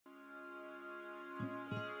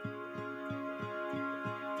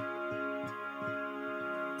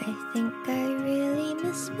I think I really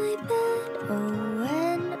miss my bed. Oh,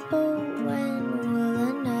 when will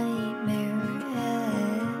a nightmare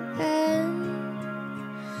end?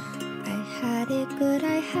 I had it good,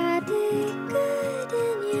 and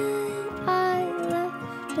yet I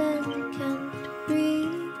left and can't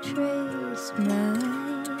retrace my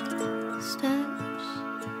steps.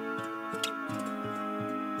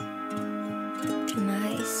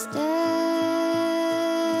 My steps.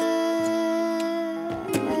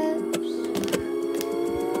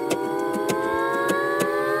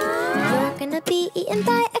 Gonna be eaten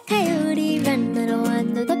by a coyote, run little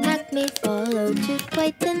one, though the pack may follow. Too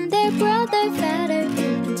quite thin, their brother fatter.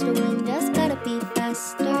 Against the wind, just gotta be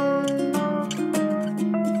faster.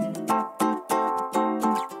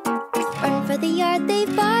 Run for the yard, they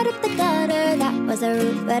barred up the gutter. That was a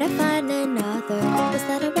route, better find another. Was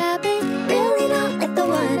that a rabbit? Really not like the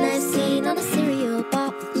one I've seen on a cereal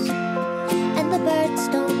box. And the birds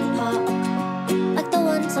don't pop like the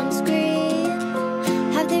ones on screen.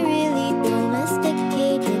 Have they really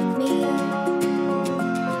domesticated me?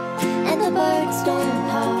 And the birds don't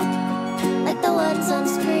pop like the ones on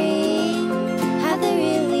screen. Have they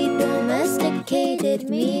really domesticated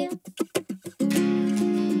me?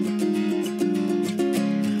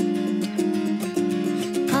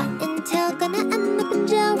 Cottontail gonna end up in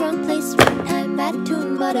jail. Wrong place, wrong time, bad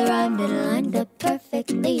tune, but I rhymed and lined up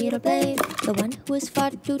perfectly to blame the one who was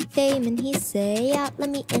far too tame. And he say out, let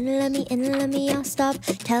me in, let me in, let me out. Stop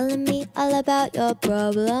telling me all about your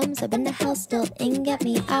problems. I've been to hell, still in, get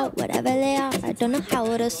me out. Whatever they are, I don't know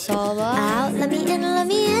how to solve them. Out, let me in, let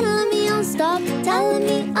me in, let me out. Stop telling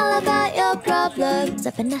me all about your problems.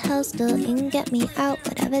 I've been to hell, still in, get me out.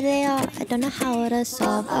 Whatever they are, I don't know how to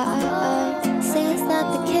solve. Say it's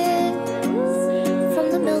not the kid from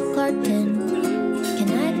the milk carton. Can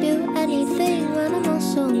I do anything when I'm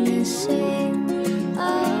also missing?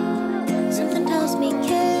 Something tells me,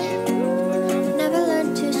 kid, never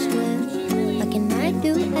learned to swim. But can I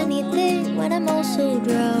do anything when I'm also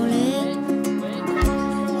drowning?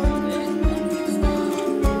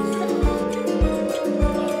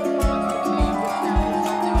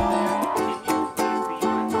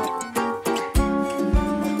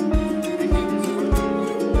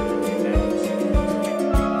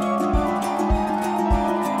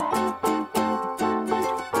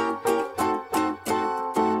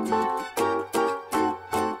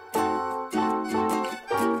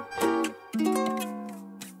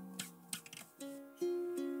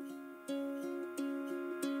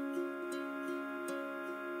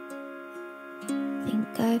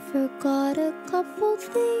 I forgot a couple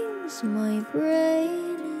things. My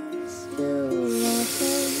brain is still off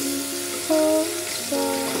and oh, sorry.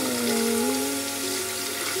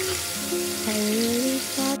 I really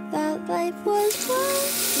thought that life was one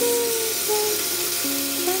big thing,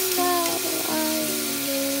 but now I'm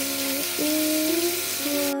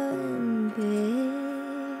in one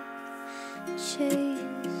big chase.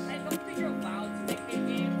 I don't think you're allowed to make me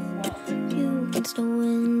games. You can still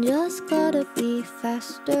win, just gotta be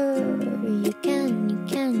faster. You can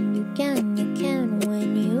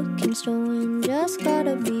when you can still win, just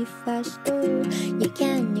gotta be faster. You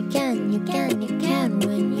can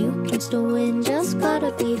when you can still win, just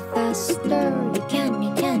gotta be faster. You can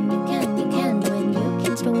when you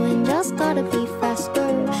can still win, just gotta be faster.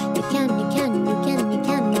 You can when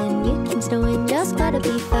you can still win, just gotta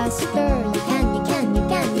be faster. You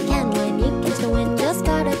can when you can still win, just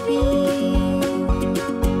gotta be.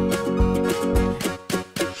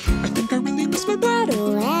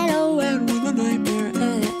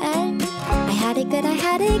 I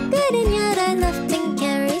had it good, and yet I left and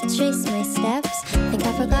can't retrace my steps. Think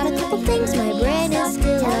I forgot a couple things, my brain is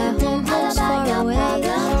still at home, home's far away.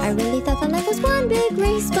 I really thought that life was one big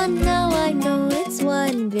race, but now I know it's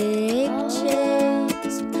one big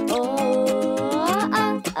chase. You're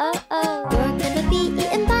gonna be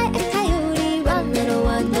eaten by a coyote, run little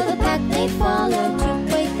one, though the pack may follow. Too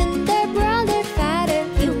quick and their brother fatter,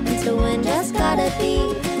 you can still win, just gotta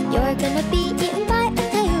be. You're gonna be eaten by a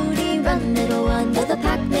coyote, run little one, though the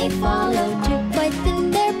pack may follow. Too quick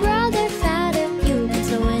and their brother fatter, you can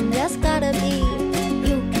still win, just gotta be.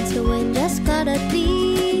 You can still win, just gotta be.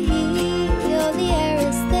 Oh, the air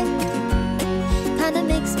is thick, kinda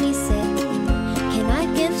makes me sick. Can I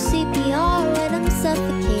give CPR when I'm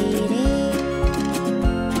suffocating?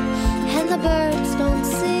 And the birds don't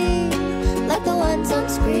sing like the ones on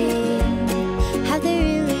screen. Have they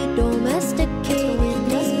really domesticated?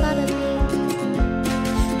 Just gotta be.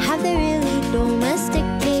 Have they really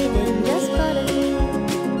domesticated? Just gotta be.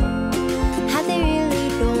 Have they really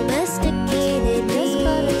domesticated?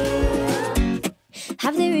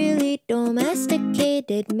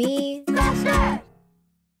 sophisticated me. Faster!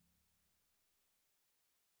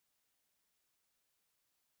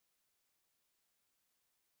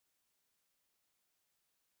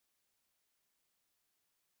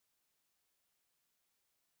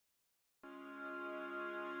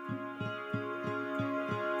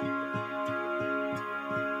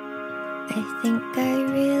 I think I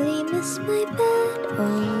really miss my bed.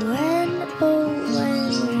 Oh, when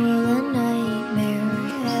will a nightmare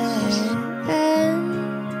end?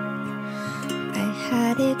 I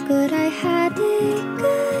had it good, and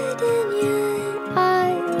yet I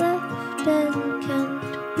left and can't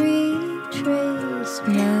retrace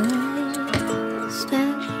my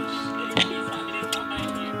steps.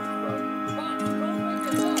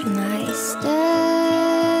 My steps.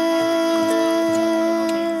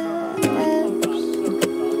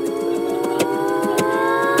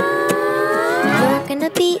 Gonna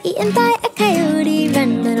be eaten by a coyote.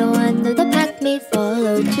 Run, little one, though the pack may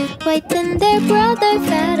follow. Too quick than their brother,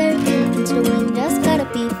 fatter. Infants to win, just gotta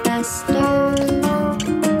be faster.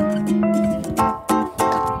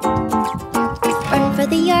 Run for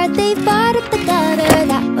the yard, they barred up the gutter.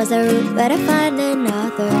 That was a route, better find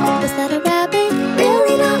another. Was that a rabbit?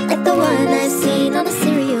 Really not like the one I've seen on a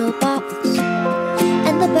cereal box.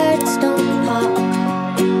 And the birds don't pop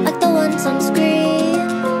like the ones on screen.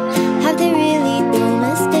 Have they really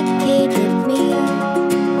domesticated me?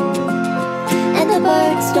 And the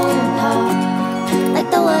birds don't talk like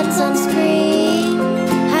the ones on screen.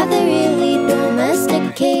 Have they really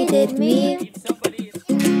domesticated me?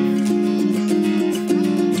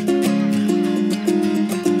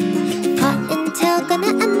 Cottontail gonna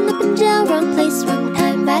end up in jail. Wrong place, wrong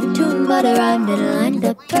time, bad tune, but around and lined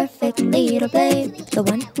up perfectly to blame. The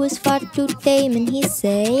one who was far too tame, and he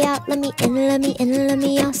say out, let me in, let me in, let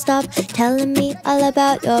me out. Stop telling me all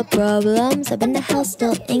about your problems. I've been to hell,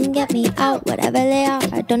 still in, get me out. Whatever they are,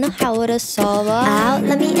 I don't know how to solve them. Out,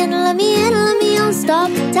 let me in, let me in, let me out. Stop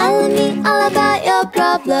telling me all about your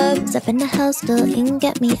problems. I've been to hell, still in,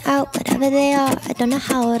 get me out. Whatever they are, I don't know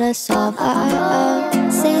how to solve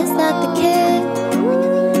them. Say it's not the kid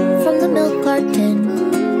from the milk carton.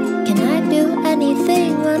 Can I do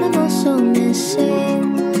anything when I'm also missing?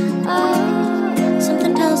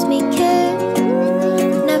 Something tells me kid,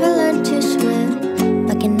 never learned to swim.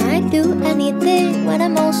 But can I do anything when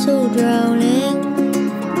I'm also drowning?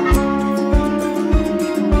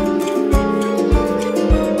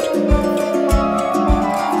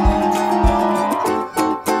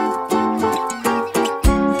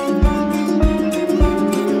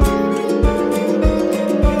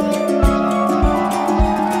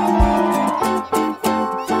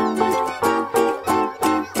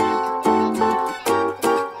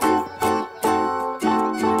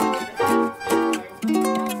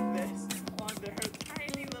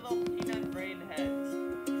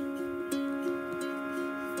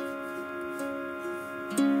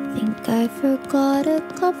 I forgot a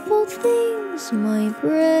couple things. My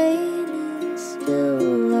brain is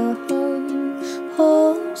still our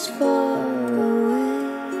home's far away.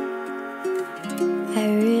 I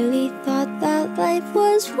really thought that life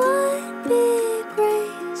was one big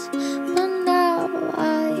race, but now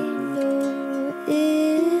I know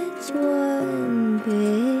it's one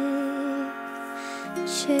big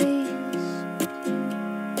chase.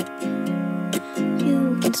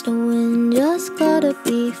 You can still win, just gotta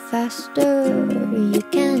be faster. You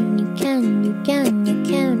can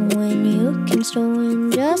win. You can still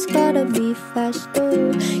win, just gotta be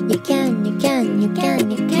faster. You can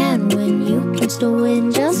win. You can still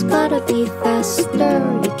win, just gotta be faster.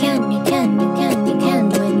 You can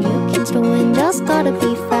win. You can still win, just gotta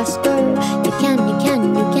be faster. You can win.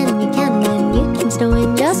 You can still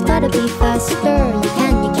win, just gotta be faster. You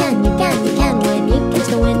can win. You can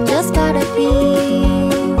still win, just gotta be.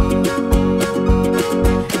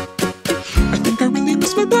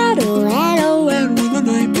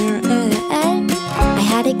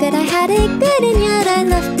 I had it good, and yet I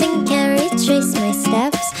left and can't retrace my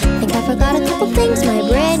steps. Think I forgot a couple things. My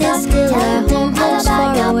brain is still at home, home's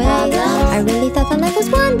far away. I really thought that life was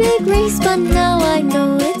one big race, but now I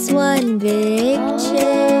know it's one big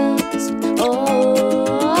chase.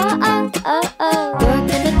 You're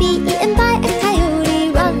gonna be eaten by a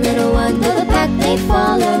coyote. Run, little one, though the pack may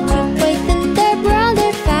follow. Too quick than their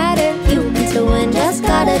brother, fatter. You can still win, just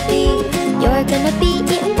gotta be. You're gonna be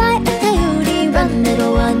eaten by a coyote. Run,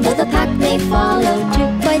 little one, though the pack may follow. Too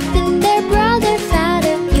quick than their brother,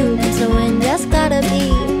 fatter. You can still win, just gotta be.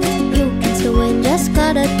 You can still win, just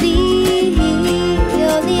gotta be.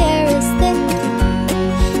 Oh, the air is thick,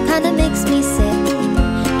 kinda makes me sick.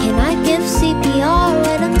 Can I give CPR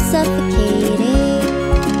when I'm suffocating?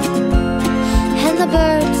 And the bird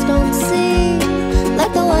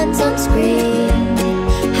scream.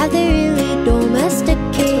 Have they really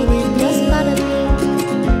domesticated me? Just gotta be.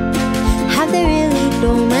 Have they really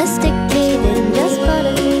domesticated? Just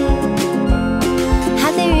gotta be.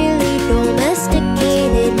 Have they really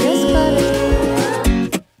domesticated? Just gotta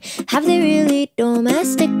be. Have they really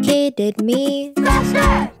domesticated me?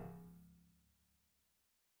 Faster!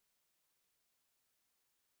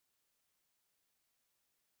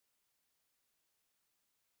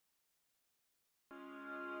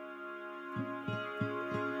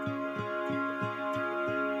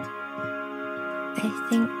 I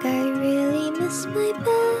think I really miss my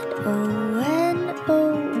bed. Oh,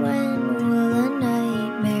 when will a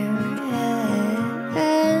nightmare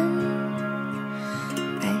end?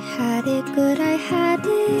 I had it good,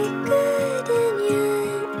 and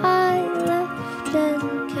yet I left and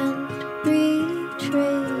can't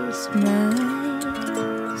retrace my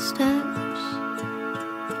steps.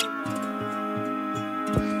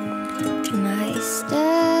 My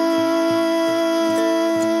steps.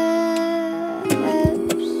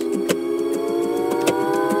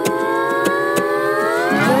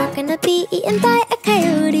 Gonna be eaten by a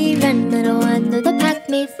coyote. Run, little one, though the pack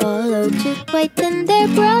may follow. Too white than their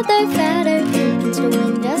brother fatter.